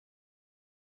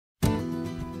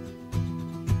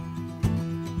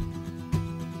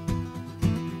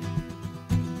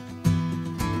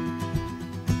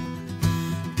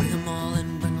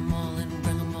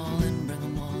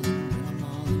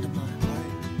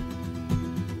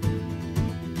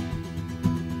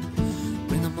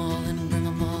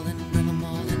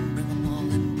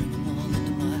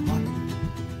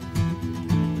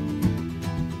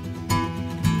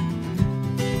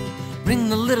Bring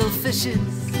the little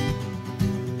fishes,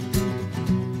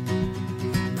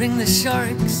 bring the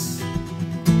sharks,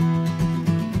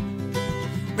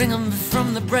 bring them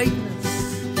from the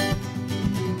brightness,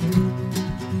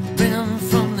 bring them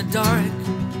from the dark.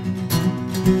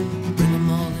 Bring them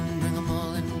all in, bring them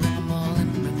all in, bring them all in,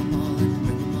 bring them all in,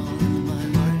 bring them all into my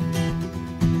heart.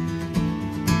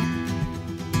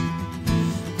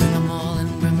 Bring them all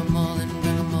in, bring them all in,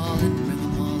 bring them all in, bring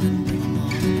them all in, bring them all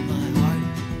into my heart.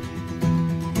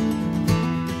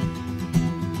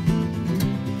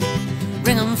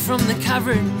 Bring them from the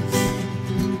caverns,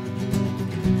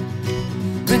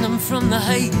 bring them from the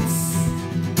heights,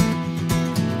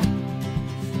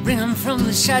 bring them from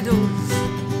the shadows,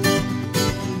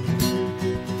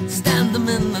 stand them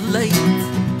in the light.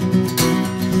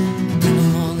 Bring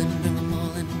them all in, bring them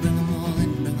all in, bring them all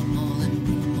in, bring them all in,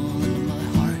 bring them all into my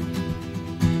heart.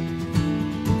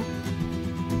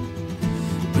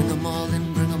 Bring them all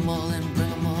in, bring them all in, bring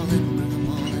them all in, bring them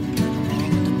all in, bring them all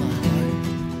into my heart.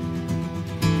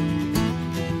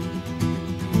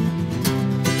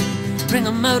 Bring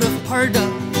them out of Parda,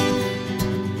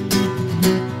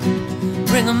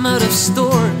 bring them out of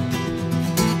store,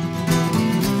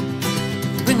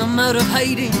 bring them out of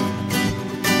hiding,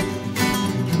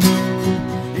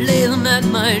 lay them at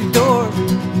my door.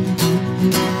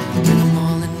 Bring them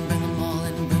all in, bring them all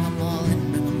in, bring them all in,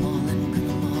 bring them all in, bring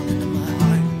them all into my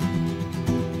heart.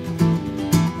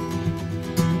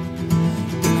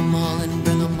 Bring them all in,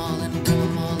 bring them all in, bring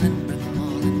them all in, bring them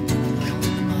all in, bring them all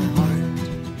into my heart.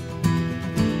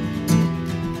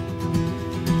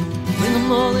 Bring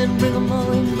them all in, bring them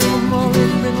all in, bring them all in,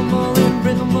 bring them all in,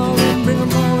 bring them all in, bring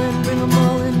them all in, bring them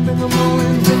all in, bring them all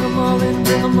in, bring them all in,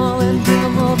 bring them all in, bring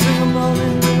them all, bring them all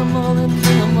in, bring them all in,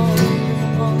 bring them all in, bring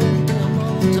them all in, bring them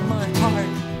all into my heart.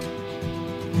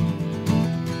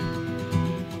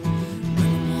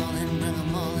 Bring them all in, bring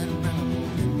them all in, bring them all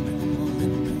in, bring them all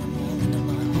in, bring them all into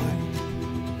my heart.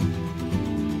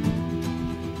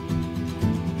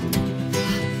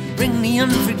 Bring the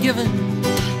unforgiven,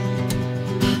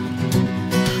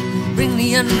 bring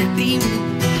the unredeemed,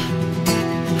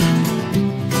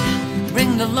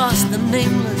 bring the lost and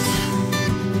nameless,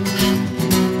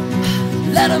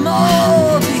 let them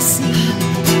all be seen.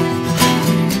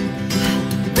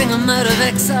 Bring them out of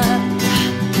exile,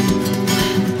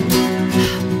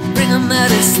 bring them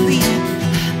out of sleep,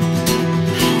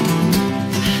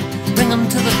 bring them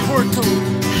to the portal,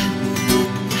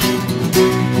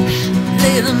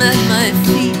 lay them at my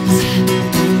feet.